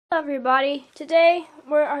Hello everybody, today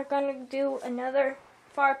we are going to do another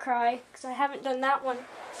Far Cry because I haven't done that one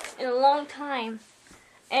in a long time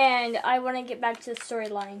and I want to get back to the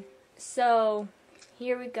storyline. So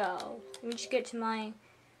here we go. Let me just get to my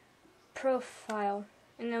profile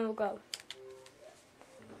and then we'll go.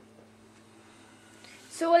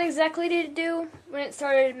 So what exactly did it do when it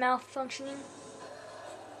started malfunctioning?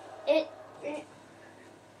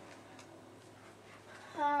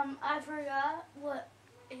 I forgot what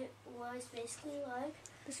it was basically like.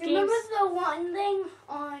 Remember the one thing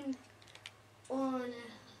on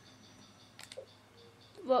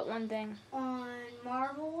what one thing? on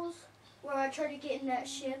Marvels where I tried to get in that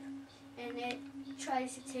ship and it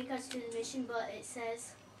tries to take us to the mission, but it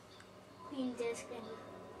says clean disk and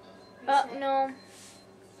reset. No,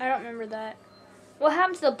 I don't remember that. What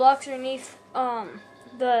happened to the blocks underneath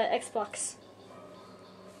the Xbox?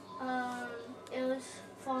 It was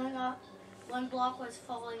falling off. One block was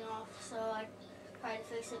falling off, so I tried to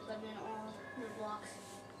fix it, but then all the blocks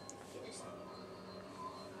just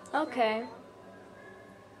Okay.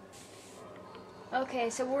 Okay,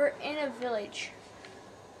 so we're in a village.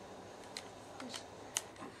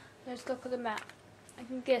 Let's go for the map. I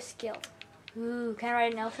can get a skill. Ooh, can I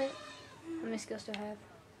ride an elephant? How many skills do I have?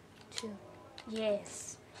 2.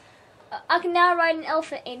 Yes. I can now ride an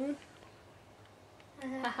elephant, Aiden.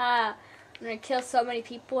 Haha. I'm gonna kill so many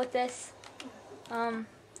people with this.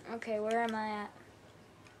 Okay, where am I at?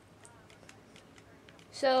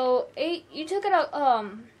 So, you took it out,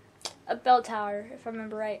 a bell tower, if I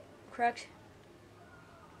remember right, correct?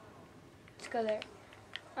 Let's go there.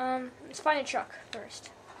 Let's find a truck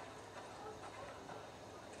first.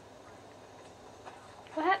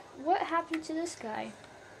 What happened to this guy?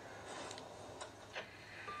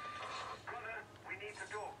 Brother, we need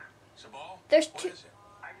to talk. Sabal? There's What two. is it?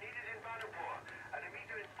 I'm needed in Vanapur, and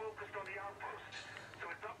Amita is focused on the outpost. So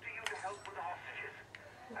it's up to you to help with the hostages.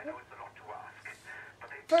 I know it's a lot to ask, but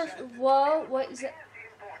they First, said that whoa, what is it? is the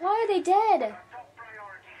important. Why are they dead? Our top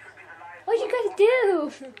priority should be the lives What'd you of guys do?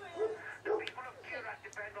 the people of Kirat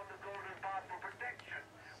depend on the Golden Path for protection.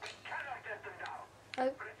 We cannot let them down.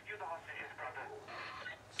 Rescue the hostages, brother.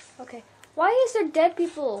 Okay. Why is there dead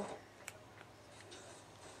people?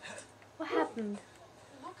 What happened?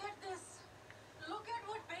 Look at this. Look at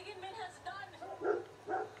what Begin Min has done.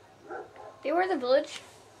 They were in the village?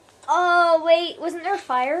 Oh, wait. Wasn't there a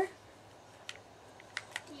fire?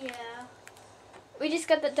 yeah. We just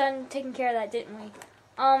got that done taking care of that, didn't we?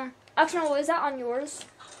 Actually, was that on yours?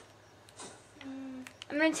 I'm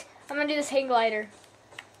gonna do this hang glider.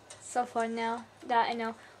 So fun now that I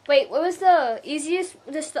know. Wait, what was the easiest?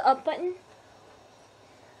 Just the up button?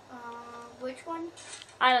 Which one?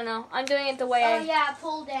 I don't know. I'm doing it the way Oh I... yeah,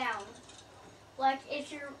 pull down. Like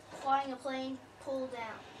if you're flying a plane, pull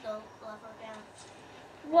down the lever down.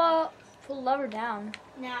 Well, pull the lever down.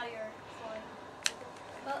 Now you're flying.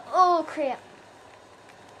 Oh, crap.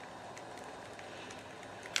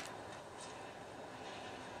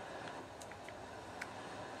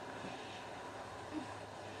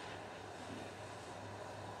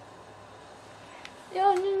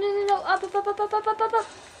 No. Up.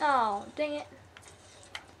 Oh, dang it.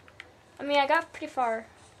 I mean, I got pretty far.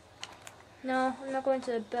 No, I'm not going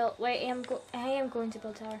to the bell. Wait, I am going to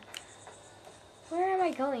bell tower. Where am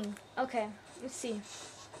I going? Okay, let's see.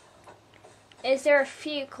 Is there a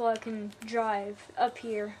vehicle I can drive up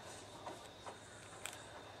here?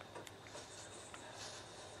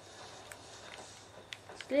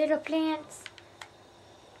 Little plants.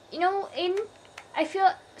 You know,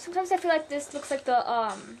 sometimes I feel like this looks like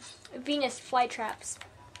the Venus flytraps.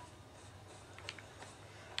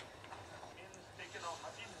 He's taken our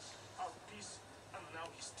happiness, our peace, and now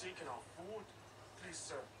he's taken our food. Please,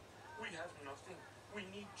 sir, we have nothing. We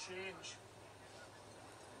need change.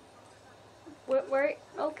 Where?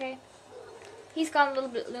 Okay. He's gone a little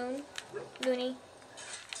bit loony.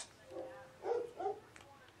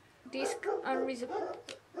 These unreasonable.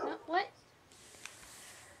 No, what?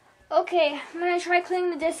 Okay, I'm gonna try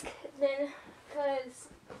cleaning the disc then, because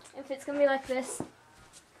if it's gonna be like this.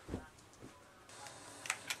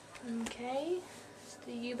 Okay, it's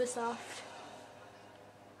the Ubisoft.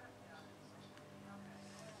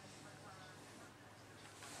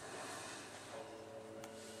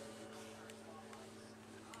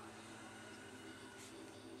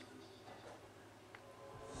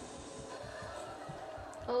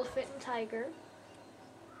 Elephant and tiger.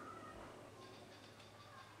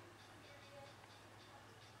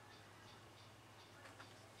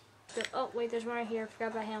 Oh, wait, there's one right here. I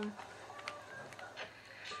forgot about him.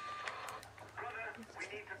 Brother, we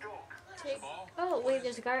need to talk. Oh, wait,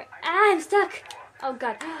 there's a guy. Ah, I'm stuck. Oh,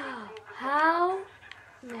 God. How?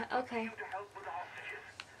 Yeah, okay. To help with the hostages.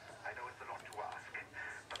 I know it's a lot to ask,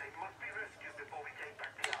 but they must be rescued before we take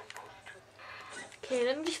back the outpost. Okay,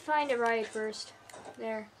 let me just find a ride first.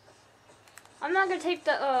 There. I'm not gonna take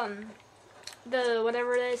the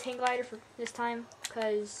whatever it is hang glider for this time,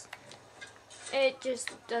 cause it just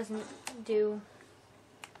doesn't do.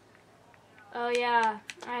 Oh yeah,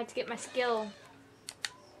 I had to get my skill.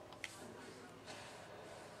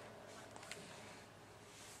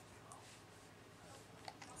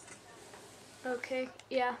 Okay,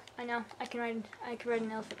 yeah, I know. I can ride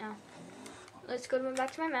an elephant now. Let's go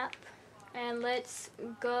back to my map. And let's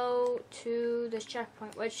go to this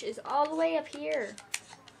checkpoint, which is all the way up here.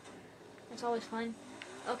 It's always fun.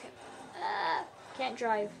 Okay. Can't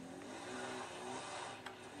drive.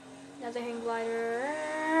 Another hang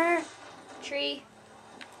glider. Tree.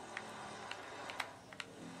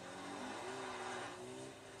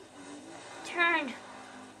 Turn.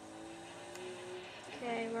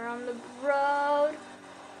 Okay, we're on the road.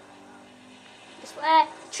 This way.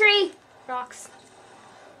 Tree. Rocks.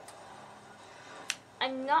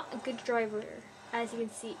 I'm not a good driver, as you can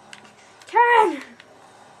see. Turn!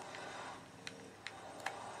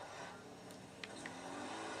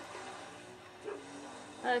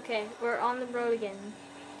 Okay, we're on the road again.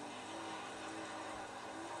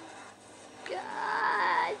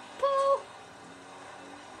 God, pull!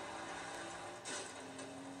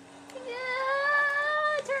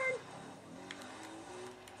 Yeah, turn!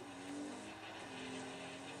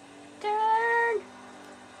 Turn!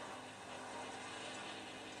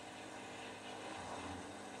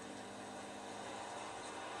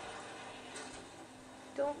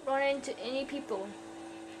 Don't run into any people.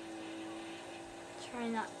 Try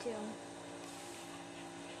not to.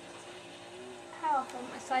 Ow,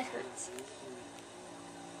 my side hurts.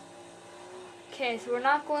 Okay, so we're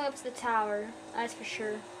not going up to the tower, that's for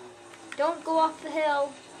sure. Don't go off the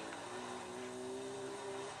hill.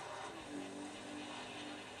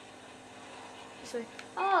 This way.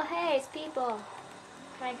 Oh, hey, it's people.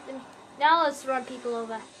 Now let's run people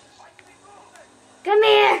over. Come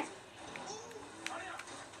here!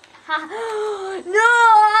 No!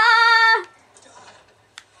 Ah!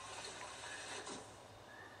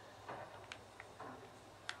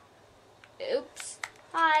 Oops.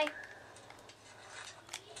 Hi.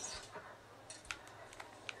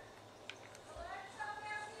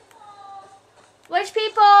 Which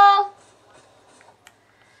people?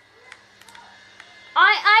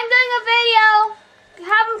 I'm doing a video.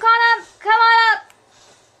 Have them come on up.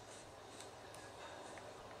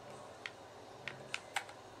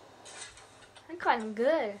 I got him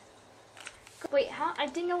good. Wait, how? I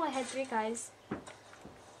didn't know I had 3 guys.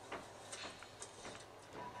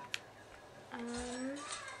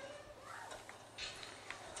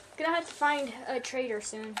 Gonna have to find a trader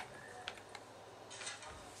soon.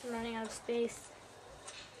 I'm running out of space.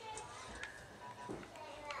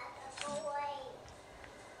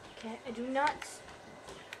 Okay, I do not.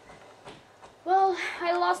 Well,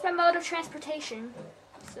 I lost my mode of transportation,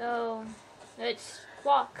 so let's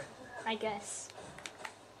walk, I guess.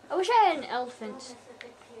 I wish I had an elephant.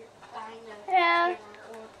 Yeah.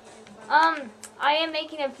 I am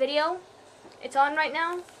making a video. It's on right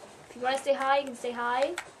now. If you want to say hi, you can say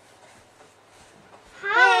hi.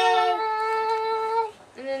 Hi.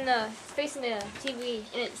 And then it's facing the TV,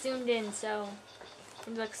 and it's zoomed in, so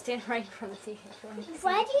it's like stand right in front of the TV.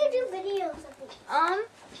 Why do you do videos of it?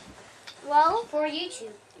 Well, For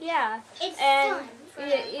YouTube. yeah. It's And fun.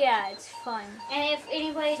 yeah, it's fun. And if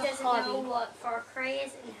anybody It's a doesn't hobby. know what Far Cry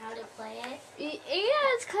is and how to play it, Yeah,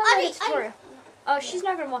 it's kind of like a tutorial. Oh, she's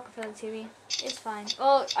not gonna walk in front of the TV. It's fine.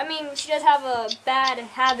 Well, I mean, she does have a bad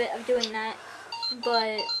habit of doing that,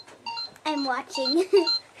 but I'm watching.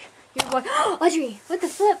 you're going, oh, Audrey, what the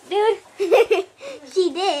flip, dude?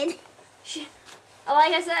 She did.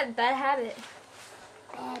 Like I said, bad habit.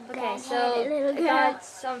 Bad, Okay, bad so habit, little I girl. got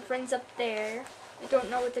some friends up there. I don't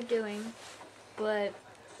know what they're doing, but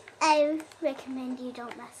I recommend you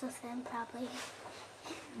don't mess with them, probably.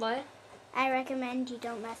 what? I recommend you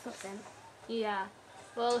don't mess with them. Yeah.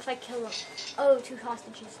 Well, if I kill them. Oh, 2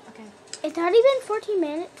 hostages. Okay. It's already been 14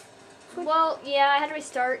 minutes. Well, yeah, I had to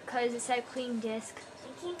restart because it said clean disk.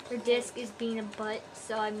 Your disk is being a butt,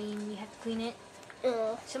 so I mean, you have to clean it.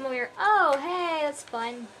 Ugh. Some of your, oh, hey, that's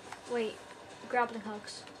fun. Wait, grappling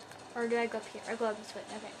hooks. Or do I go up here? I go up this way.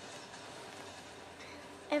 Okay.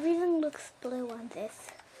 Everything looks blue on this.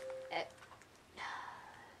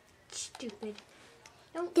 Stupid.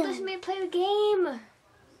 Don't listen to me play the game.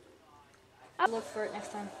 I'll look for it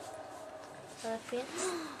next time. Elephants.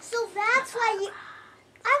 So that's why you...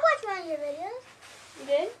 I watched one of your videos. You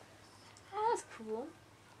did? Oh, that's cool.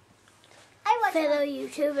 I fellow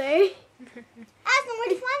YouTuber. Aston,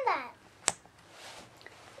 where'd you find that?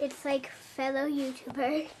 It's like fellow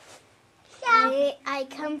YouTuber. Yeah. I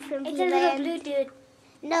come from It's the a little land. blue dude.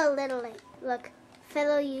 No, little. Look,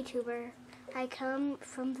 fellow YouTuber. I come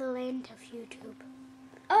from the land of YouTube.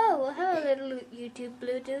 Oh, well, hello, little YouTube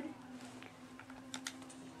blue dude.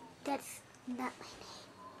 That's not my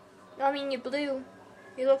name. I mean, you're blue.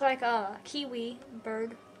 You look like a kiwi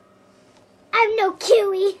bird. I'm no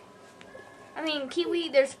kiwi. I mean, kiwi,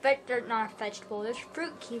 there's not a vegetable. There's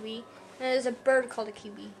fruit kiwi, and there's a bird called a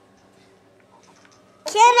kiwi.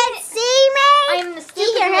 Can it see me? I'm in the See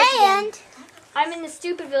stupid your village hand. again. I'm in the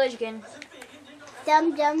stupid village again.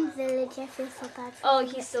 Dum Dum Village. I feel so bad for Oh,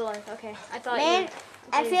 you. he's still alive. Okay, I thought Man, you.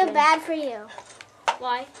 I feel bad for you.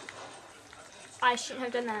 Why? I shouldn't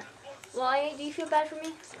have done that. Why do you feel bad for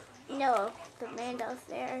me? No, the man down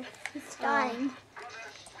there. He's Oh. dying.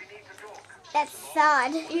 That's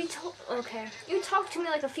sad. Okay. You talked to me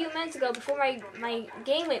like a few minutes ago before my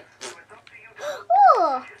game went.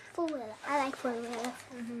 Ooh, four wheeler. I like four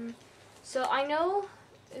wheeler. So I know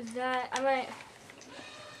that I'm gonna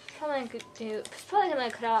probably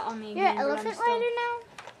gonna cut out on me. You're an again, but I'm elephant still- rider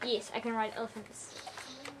now? Yes, I can ride elephants.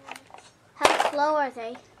 How slow are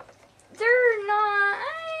they? They're not.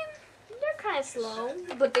 They're kind of slow,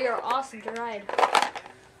 but they are awesome to ride.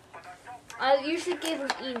 I usually give them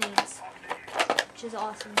evenings, which is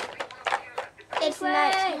awesome. It's Way.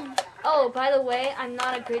 not. Oh, by the way, I'm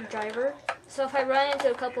not a good driver, so if I run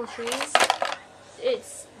into a couple of trees,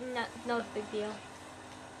 it's no big deal.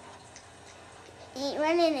 Ain't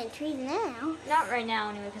running in trees now. Not right now,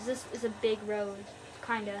 anyway, because this is a big road,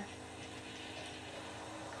 kinda.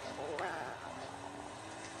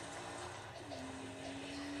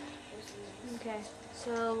 Okay,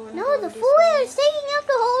 so we're gonna No, go the this four way. wheeler's taking up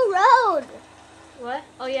the whole road. What?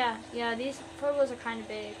 Oh yeah, these four wheels are kind of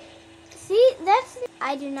big. See, that's.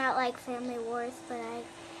 I do not like family wars, but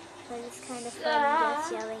it's kind of fun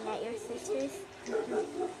just yelling at your sisters.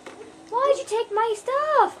 Why'd you take my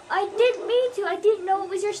stuff? I didn't mean to. I didn't know it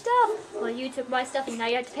was your stuff. Well, you took my stuff and now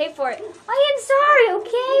you have to pay for it. I am sorry,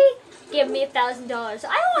 okay? Give me $1,000. I don't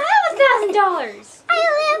have $1,000. I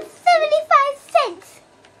only have 75 cents.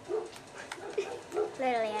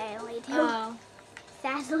 Literally, I only do. Oh,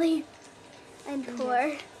 Sadly, I'm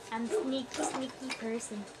poor. I'm a sneaky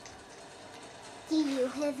person. Do you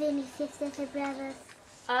have any sisters or brothers?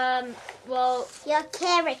 Well, Your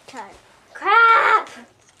character. crap!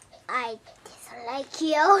 I dislike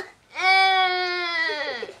you.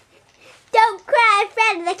 Uh, Don't cry in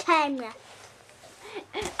front of the camera.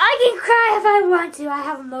 I can cry if I want to. I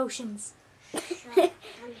have emotions.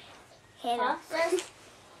 Hannah.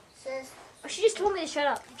 Says, Oh, she just told me to shut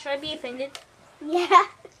up. Should I be offended? Yeah.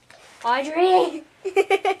 Audrey!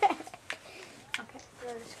 Okay.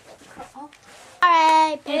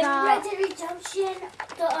 Alright, in Red Pippa. Dead Redemption,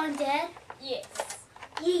 the undead. Yes.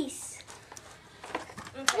 Yes.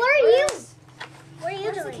 Okay. What are you? What are you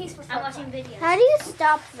What's the doing? case for I'm watching videos. How do you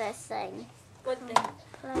stop this thing? What thing?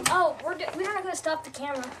 Oh, we're not gonna stop the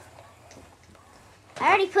camera. I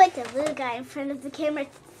already put the blue guy in front of the camera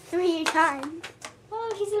 3 times.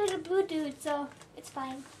 Oh, he's a little blue dude, so it's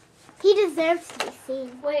fine. He deserves to be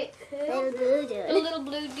seen. Wait, Little blue the dude. little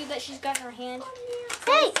blue dude that she's got in her hand.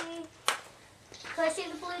 Hey! Can I see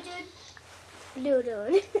the blue dude? Blue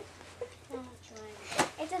dude.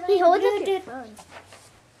 It's a He holds blue up your phone.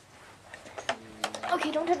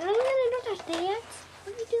 Okay, don't touch. No, don't touch that.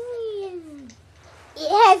 What are you doing? It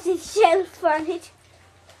has a shelf on it.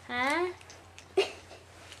 Huh?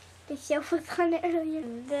 The shelf was on it earlier.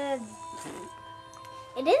 The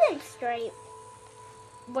It isn't straight.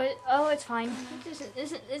 what? Oh, it's fine.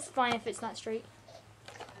 It's fine if it's not straight.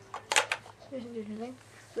 Doesn't do anything.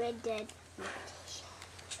 Red Dead.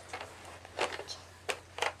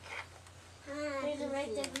 There's a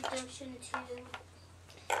Red Dead Redemption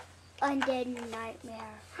 2. Undead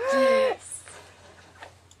Nightmare. Yes.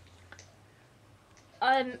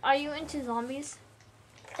 Are you into zombies?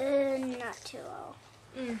 Not too well.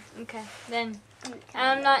 Okay. Then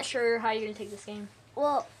I'm not sure how you're gonna take this game.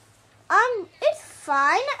 Well, it's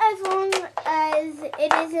fine as long as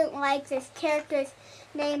it isn't like this character's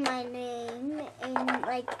name my name and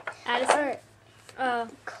like Addison. or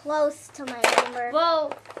close to my name or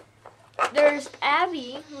Well, there's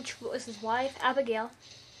Abby, which was his wife, Abigail.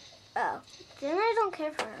 oh, then I don't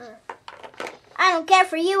care for her. I don't care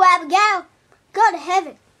for you, Abigail. Go to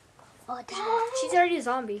heaven or die. She's already a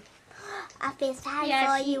zombie. I feel sorry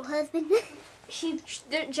Yeah, for you, husband.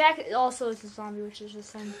 Jack also is a zombie, which is the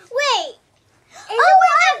same. Wait.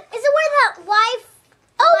 Is it where that wife?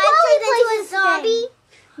 Oh, wife Wally turns into plays a zombie?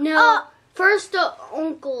 No. First, the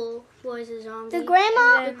uncle was a zombie. The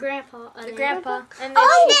grandma? The grandpa. The grandpa. And then,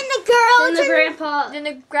 Oh, then the girl Then the turned- grandpa. then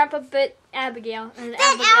the grandpa bit Abigail. And Then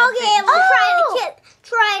Abigail bit Abigail was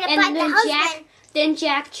trying to And fight the then husband. Then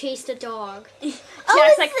Jack chased a dog. Jack's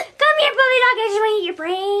it's like, the- come here, bully dog, I just want to eat your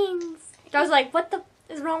brains. I was like, what the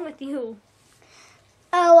is wrong with you?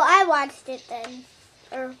 Oh, I watched it then.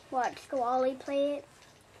 Or watched Wally play it.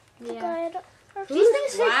 Yeah. Good. These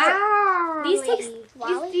things take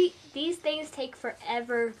Wow. these things take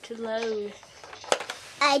forever to load.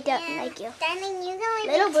 I don't like you. Darling, you going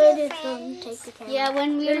Little to blue two dude friends? can take the camera. Yeah,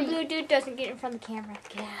 when we Little were. blue dude doesn't get in front of the camera.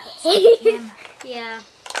 Get out. Camera. Yeah.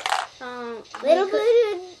 Little we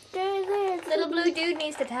blue dude. Little blue dude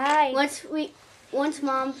needs to die. Once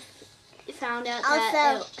Mom found out Also-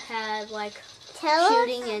 that it had like Tell us.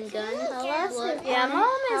 shooting and guns, blood, Yeah, Mom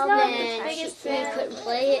is not the then biggest we fan. couldn't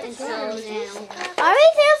play it until now. Are we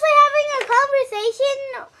seriously having a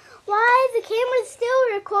conversation while the camera's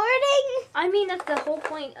still recording? I mean, that's the whole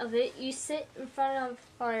point of it. You sit in front of,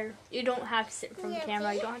 or you don't have to sit in front of the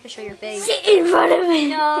camera. You don't have to show your face. Sit in front of it.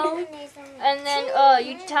 No. And then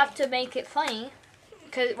you just have to make it funny,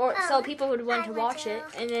 so people would want to watch it,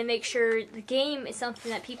 and then make sure the game is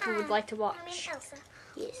something that people would like to watch.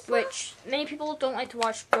 Yes. Which many people don't like to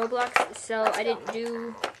watch Roblox, so I didn't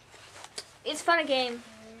do. It's a fun game.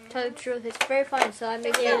 To tell you the truth, it's very fun. So I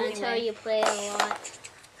make it Yeah, anyway. until you play it a lot,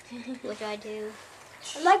 which I do.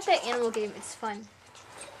 I like the animal game. It's fun.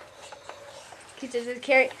 Cause there's a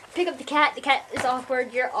carrot. Pick up the cat. The cat is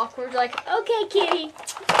awkward. You're awkward. You're like, okay, kitty.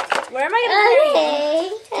 Where am I gonna put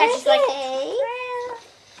you? Cat's just like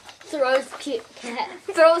Throws the cute cat.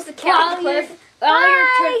 throws the cat off the cliff.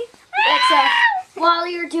 While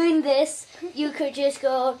you're doing this, you could just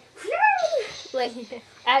go like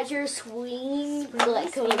as you're swinging,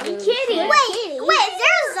 like go Kitty. Wait, is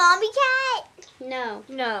there a zombie cat? No.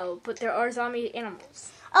 No, but there are zombie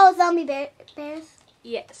animals. Oh, zombie bears.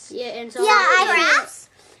 Yes. Yeah, and so Yeah, I Giraffes?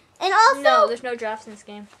 And also, No, there's no giraffes in this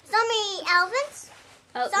game. Zombie elephants?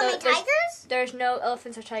 Oh, Zombie no, there's- tigers? There's no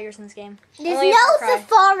elephants or tigers in this game. there's Only no Far Cry.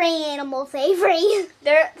 safari animals, Avery.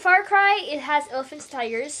 Far Cry, it has elephants,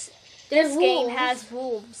 tigers. This There's game wolves. has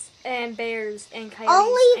wolves and bears and coyotes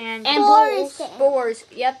Only and bulls. boars.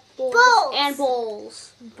 Yep, Bulls. and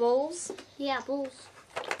bulls. bulls. Yeah, bulls.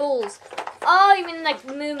 Bulls. Oh, you mean like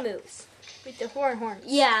moo-moos with the horns?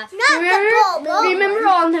 Yeah. Not the bull. Remember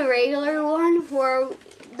on the regular one where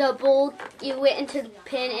the bull, you went into the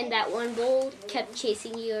pen and that one bull kept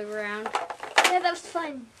chasing you around? Yeah, that was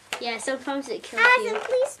fun. Yeah, sometimes it kills Addison, you.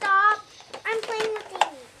 please stop. I'm playing with these.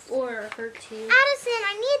 Or hurt you. Addison,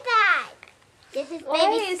 I need that. This is Why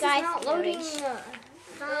baby is Sky this not loading? storage.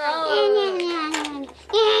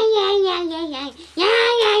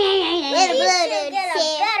 Little We blue should dude. get a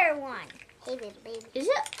Sam. better one. Hey, little baby. Is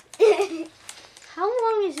it? How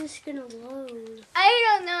long is this gonna load?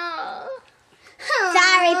 I don't know.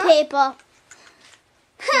 Sorry, people.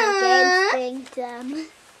 The game's being dumb.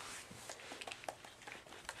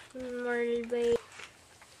 Wait.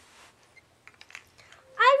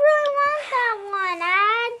 I really want that one,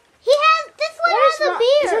 Ad. This one What is has a wrong-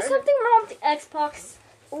 beard. Is there something wrong with the Xbox?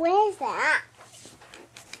 Where's that?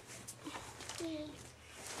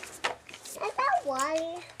 Is that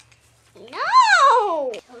why?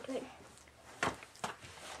 No!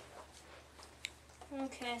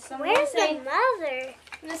 Okay, so Where's the mother?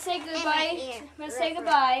 I'm gonna say goodbye. I'm gonna say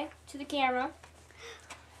goodbye to the camera.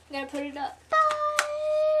 I'm gonna put it up.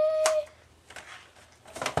 Bye.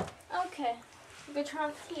 Okay. I'm gonna turn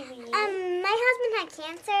on the TV. My husband had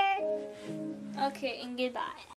cancer. Okay, and goodbye.